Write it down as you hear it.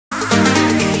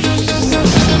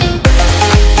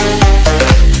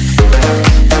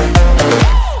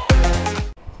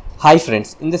Hi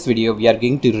friends, in this video we are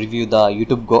going to review the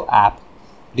YouTube Go app.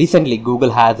 Recently Google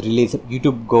has released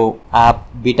YouTube Go app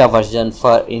beta version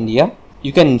for India.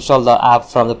 You can install the app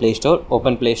from the Play Store,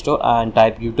 open Play Store and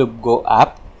type YouTube Go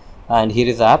app, and here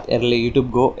is the app,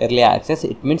 YouTube Go early access.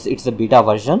 It means it's a beta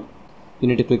version. You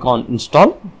need to click on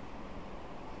install.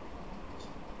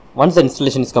 Once the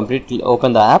installation is complete,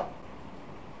 open the app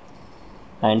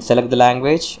and select the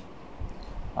language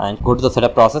and go to the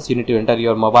setup process. You need to enter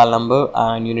your mobile number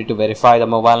and you need to verify the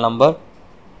mobile number.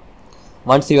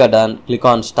 Once you are done, click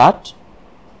on start,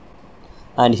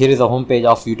 and here is the home page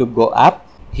of YouTube Go app.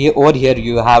 Over here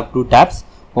you have two tabs,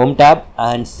 home tab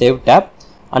and save tab.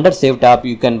 Under save tab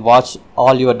you can watch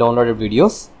all your downloaded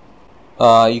videos.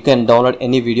 You can download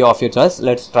any video of your choice.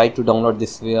 Let's try to download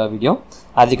this video.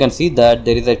 As you can see that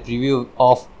there is a preview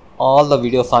of all the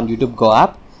videos on YouTube Go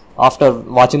app. After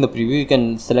watching the preview, you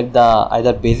can select the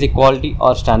either basic quality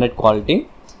or standard quality.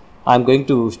 I'm going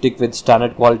to stick with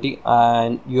standard quality,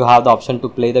 and you have the option to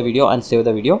play the video and save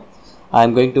the video.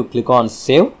 I'm going to click on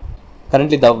save.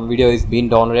 Currently the video is being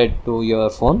downloaded to your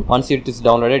phone. Once it is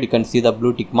downloaded, you can see the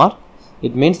blue tick mark.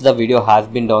 It means the video has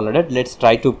been downloaded. Let's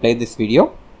try to play this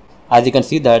video. As you can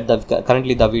see that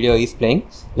currently the video is playing.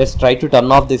 Let's try to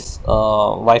turn off this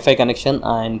Wi-Fi connection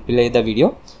and play the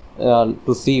video.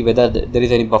 To see whether there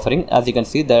is any buffering. As you can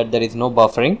see that there is no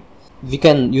buffering. We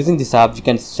can, using this app, we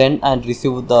can send and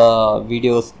receive the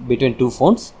videos between two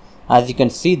phones. As you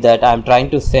can see that I am trying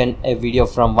to send a video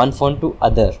from one phone to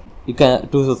other. You can,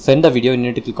 to send the video, you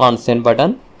need to click on send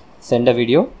button, send a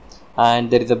video,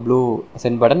 and there is a blue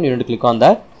send button. You need to click on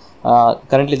that.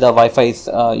 Currently the Wi-Fi is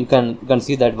you can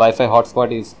see that Wi-Fi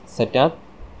hotspot is set up.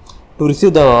 To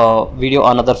receive the video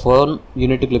on another phone, you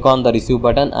need to click on the receive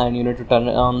button and you need to turn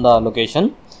on the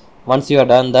location. Once you are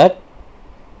done that,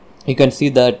 you can see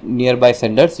that nearby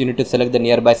senders. You need to select the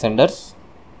nearby senders.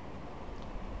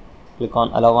 Click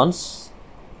on allow once.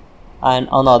 And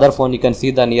on the other phone, you can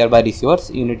see the nearby receivers.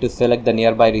 You need to select the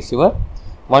nearby receiver.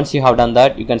 Once you have done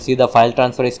that, you can see the file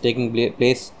transfer is taking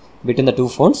place between the two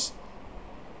phones.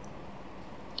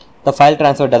 The file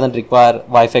transfer doesn't require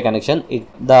Wi-Fi connection.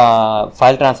 The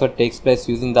file transfer takes place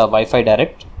using the Wi-Fi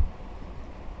direct.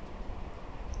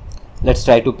 Let's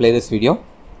try to play this video.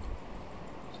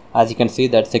 As you can see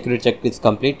that security check is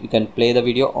complete. You can play the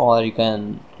video or you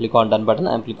can click on done button.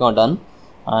 I'm clicking on done,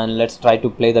 and let's try to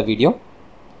play the video.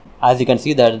 As you can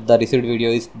see that the received video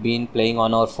is being playing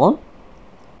on our phone.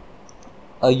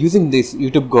 Using this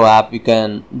YouTube Go app, you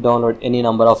can download any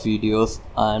number of videos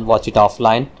and watch it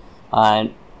offline.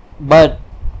 But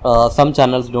some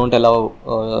channels don't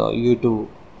allow you to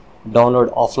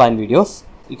download offline videos.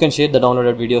 You can share the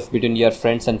downloaded videos between your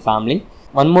friends and family.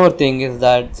 One more thing is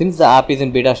that since the app is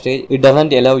in beta stage, it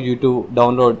doesn't allow you to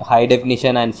download high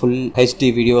definition and full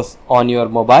HD videos on your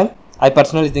mobile. I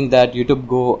personally think that YouTube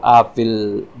Go app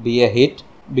will be a hit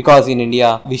because in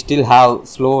India we still have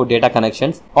slow data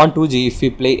connections. On 2G, if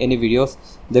we play any videos,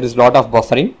 there is a lot of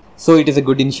buffering. So it is a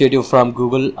good initiative from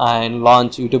Google and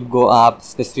launch YouTube Go app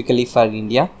specifically for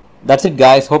India. That's it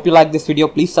guys. Hope you like this video.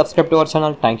 Please subscribe to our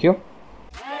channel. Thank you.